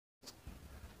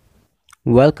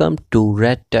Welcome to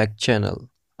Red Tech channel,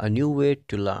 a new way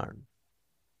to learn.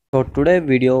 So today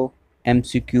video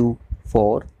MCQ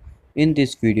 4. In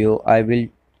this video I will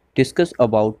discuss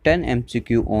about 10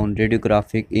 MCQ on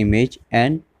radiographic image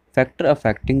and factor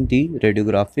affecting the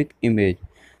radiographic image.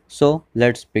 So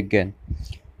let's begin.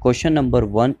 Question number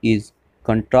 1 is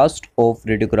contrast of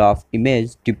radiograph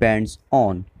image depends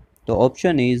on. The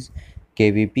option is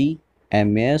KVP,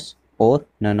 MAS or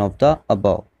none of the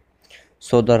above.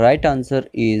 So the right answer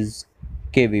is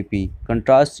KVP.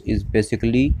 Contrast is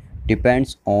basically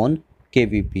depends on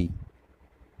KVP.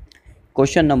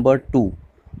 Question number 2.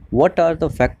 What are the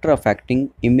factor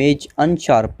affecting image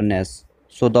unsharpness?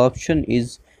 So the option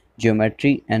is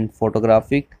geometry and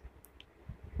photographic.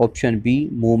 Option B,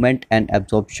 movement and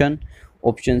absorption.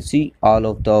 Option C, all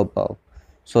of the above.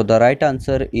 So the right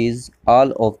answer is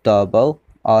all of the above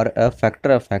are a factor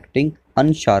affecting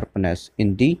unsharpness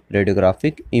in the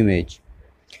radiographic image.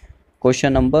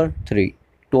 Question number 3.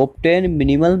 To obtain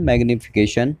minimal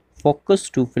magnification,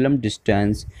 focus to film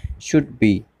distance should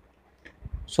be.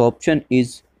 So option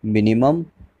is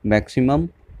minimum,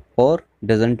 maximum or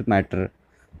doesn't matter.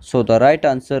 So the right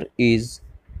answer is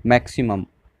maximum.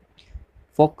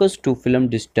 Focus to film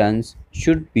distance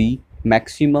should be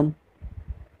maximum.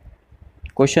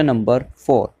 Question number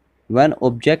 4. When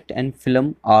object and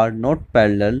film are not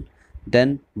parallel,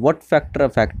 then what factor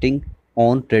affecting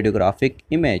on radiographic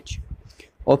image?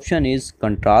 Option is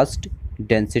contrast,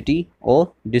 density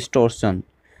or distortion.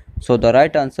 So the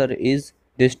right answer is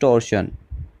distortion.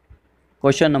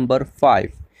 Question number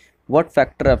 5. What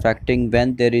factor affecting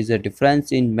when there is a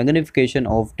difference in magnification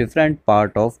of different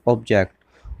part of object?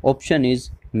 Option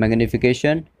is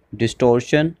magnification,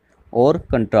 distortion or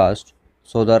contrast.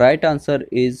 So the right answer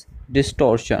is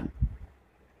distortion.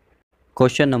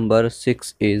 Question number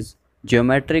 6 is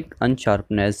geometric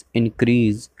unsharpness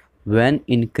increase when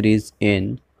increase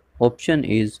in. Option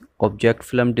is object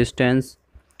film distance,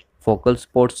 focal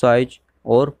spot size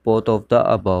or both of the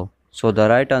above. So the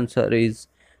right answer is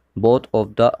both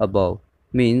of the above,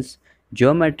 means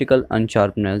geometrical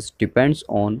unsharpness depends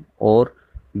on or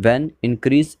when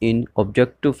increase in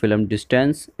object to film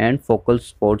distance and focal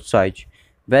spot size.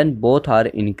 When both are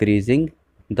increasing,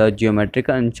 the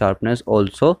geometrical unsharpness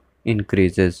also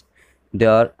increases.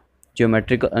 Their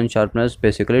geometrical unsharpness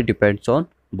basically depends on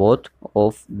both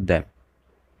of them.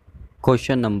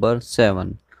 Question number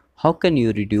 7. How can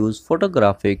you reduce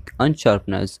photographic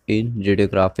unsharpness in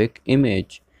radiographic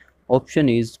image? Option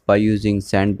is by using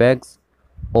sandbags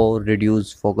or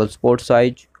reduce focal spot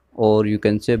size, or you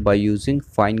can say by using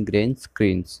fine grain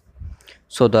screens.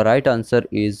 So the right answer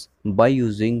is by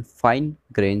using fine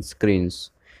grain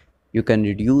screens. You can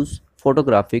reduce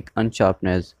photographic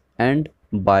unsharpness, and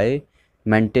by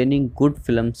maintaining good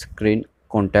film screen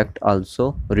contact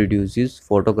also reduces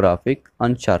photographic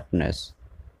unsharpness.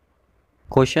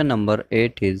 Question number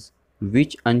 8 is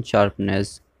which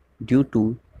unsharpness due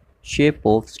to shape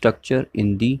of structure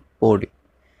in the body?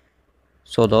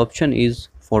 So the option is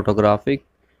photographic,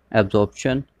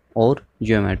 absorption or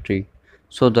geometry.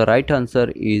 So the right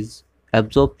answer is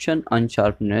absorption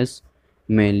unsharpness,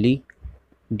 mainly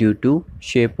due to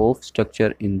shape of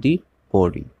structure in the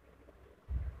body.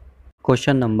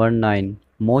 Question number 9.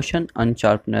 Motion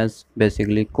unsharpness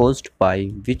basically caused by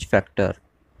which factor?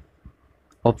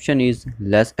 Option is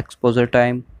less exposure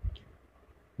time,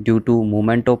 due to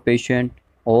movement of patient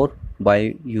or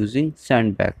by using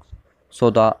sandbags. So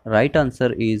the right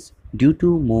answer is due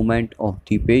to movement of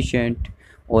the patient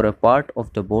or a part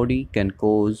of the body can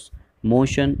cause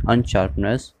motion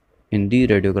unsharpness in the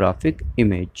radiographic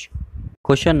image.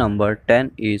 Question number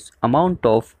 10 is amount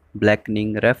of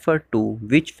blackening refer to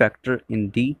which factor in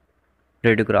the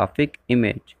radiographic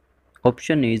image?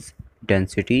 Option is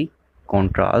density,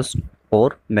 contrast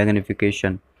or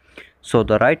magnification. So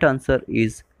the right answer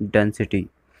is density.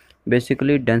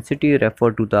 Basically density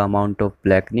refer to the amount of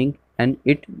blackening and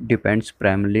it depends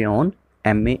primarily on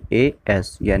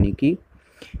MAS yani ki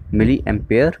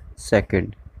milliampere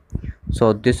second.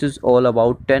 So this is all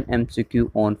about 10 MCQ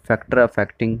on factor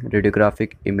affecting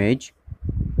radiographic image.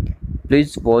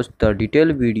 Please watch the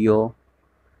detailed video.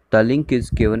 The link is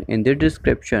given in the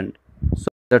description. So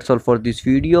that's all for this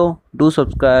video. Do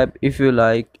subscribe if you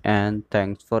like, and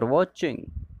thanks for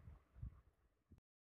watching.